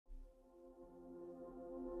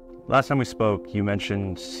Last time we spoke, you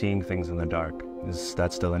mentioned seeing things in the dark. Is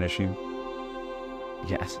that still an issue?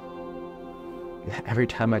 Yes. Every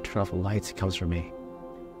time I turn off the lights, it comes from me.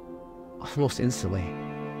 Almost instantly.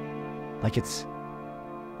 Like it's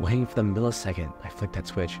waiting for the millisecond I flick that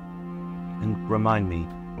switch. And remind me,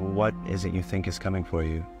 what is it you think is coming for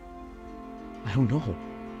you? I don't know.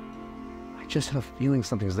 I just have a feeling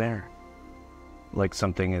something's there. Like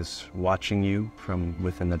something is watching you from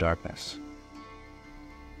within the darkness.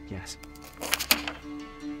 Yes.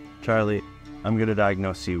 Charlie, I'm going to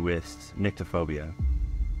diagnose you with nyctophobia.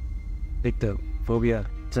 Nyctophobia?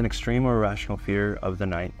 It's an extreme or irrational fear of the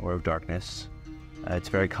night or of darkness. It's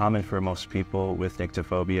very common for most people with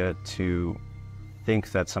nyctophobia to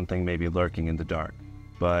think that something may be lurking in the dark.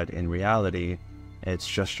 But in reality, it's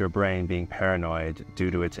just your brain being paranoid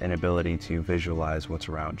due to its inability to visualize what's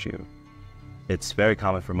around you. It's very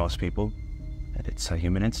common for most people, and it's a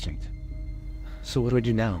human instinct. So what do I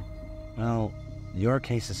do now? Well, your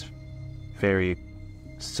case is very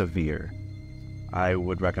severe. I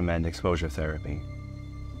would recommend exposure therapy.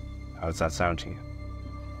 How does that sound to you?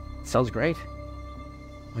 Sounds great.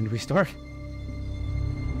 When do we start?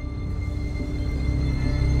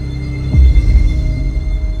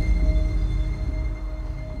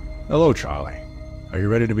 Hello, Charlie. Are you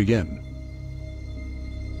ready to begin?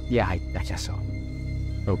 Yeah, I guess so.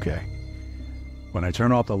 Okay. When I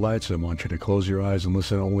turn off the lights, I want you to close your eyes and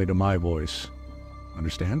listen only to my voice.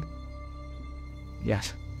 Understand?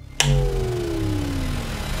 Yes.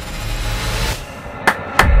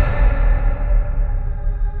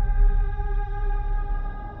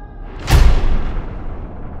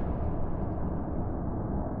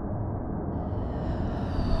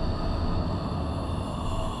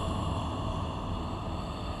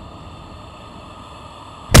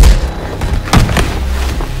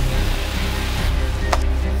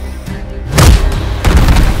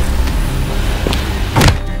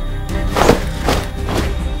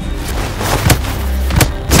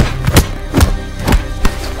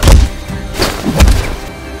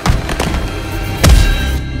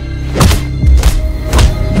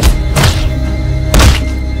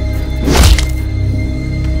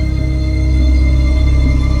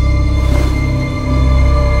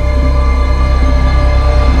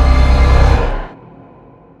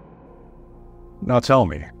 Now tell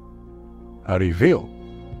me, how do you feel?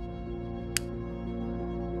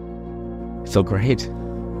 So great.